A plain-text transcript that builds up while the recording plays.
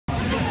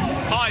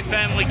G'day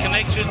family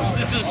connections,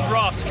 this is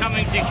Ross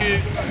coming to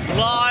you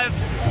live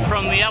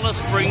from the Alice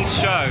Springs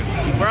show.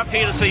 We're up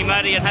here to see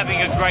Maddie and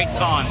having a great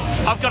time.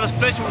 I've got a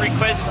special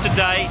request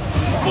today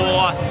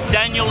for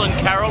Daniel and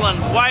Carolyn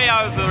way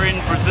over in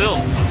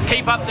Brazil.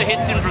 Keep up the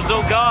hits in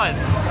Brazil,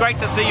 guys. Great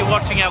to see you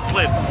watching our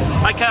clips.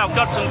 Okay, I've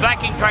got some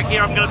backing track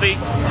here I'm going to be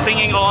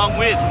singing along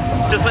with.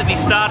 Just let me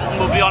start it and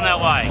we'll be on our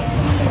way.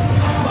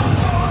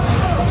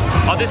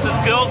 Oh, this is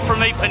Girl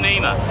from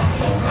Ipanema.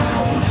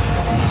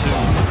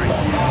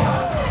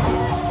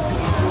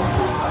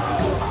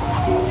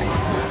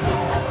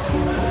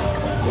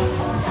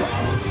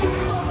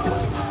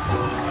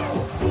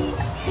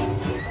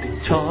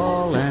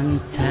 Tall and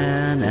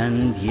tan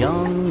and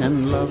young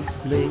and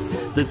lovely,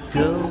 the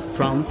girl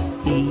from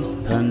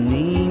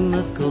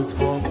Ipanema goes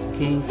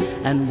walking,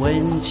 and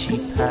when she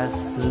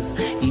passes,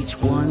 each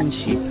one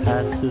she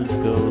passes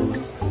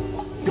goes,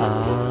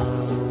 ah.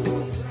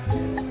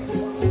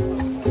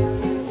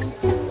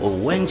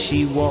 When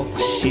she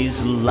walks,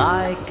 she's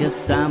like a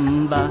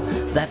samba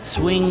that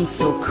swings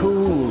so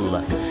cool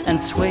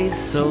and sways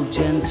so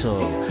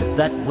gentle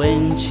that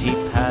when she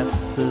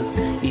passes,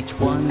 each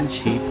one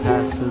she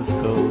passes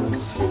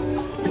goes,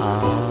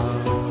 ah.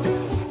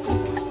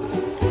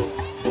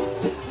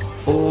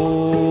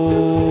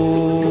 Oh,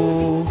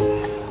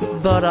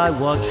 but I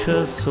watch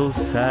her so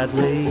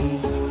sadly.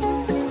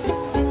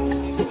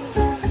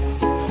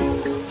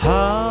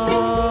 How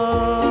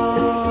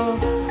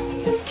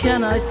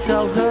can I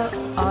tell her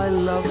I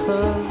love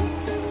her?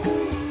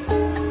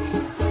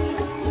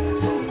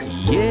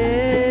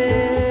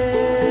 Yes,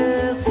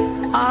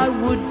 I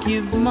would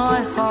give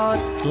my heart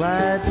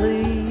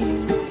gladly.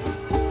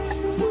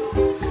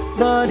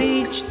 But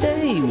each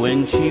day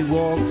when she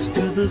walks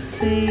to the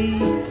sea,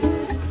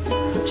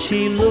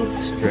 she looks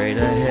straight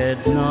ahead,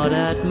 not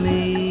at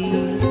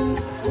me.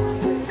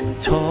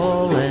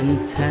 Tall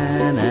and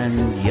tan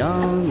and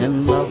young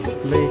and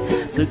lovely,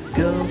 the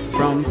girl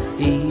from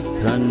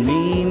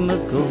Ipanema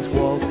goes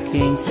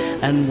walking,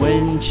 and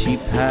when she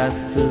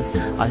passes,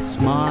 I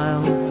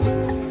smile,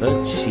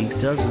 but she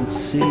doesn't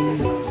see.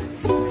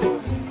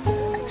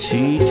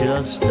 She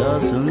just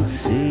doesn't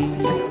see.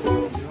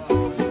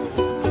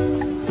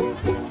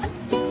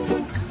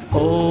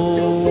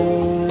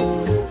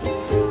 Oh,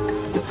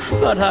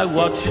 but I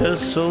watch her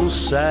so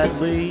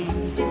sadly.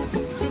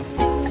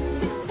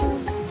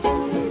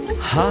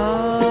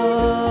 How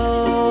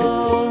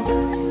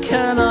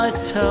can I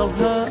tell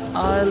her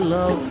I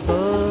love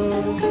her?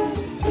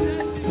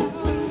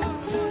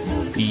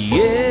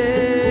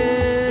 Yes,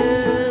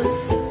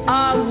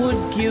 I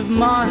would give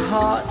my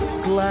heart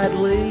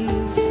gladly.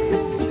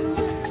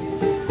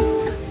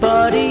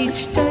 But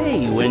each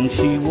day when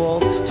she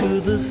walks to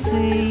the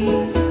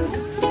sea,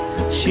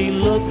 she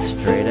looks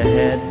straight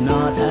ahead,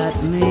 not at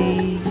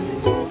me.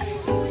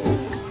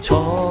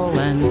 Tall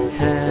and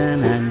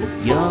tan and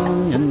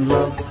young and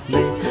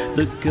lovely,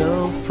 the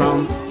girl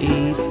from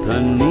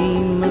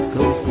Ipanema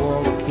goes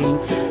walking,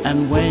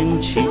 and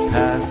when she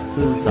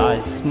passes I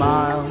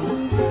smile,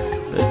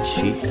 but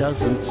she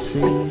doesn't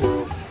see.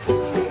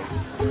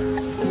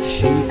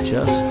 She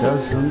just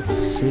doesn't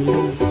see.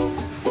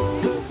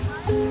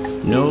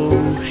 No,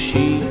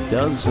 she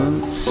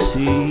doesn't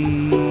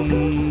see.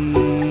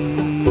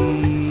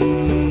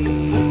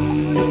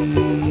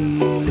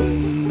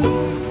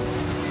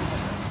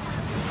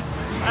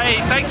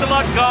 Thanks a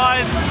lot,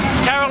 guys.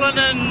 Carolyn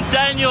and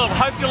Daniel,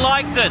 hope you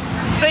liked it.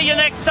 See you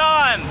next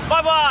time.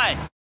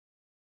 Bye-bye.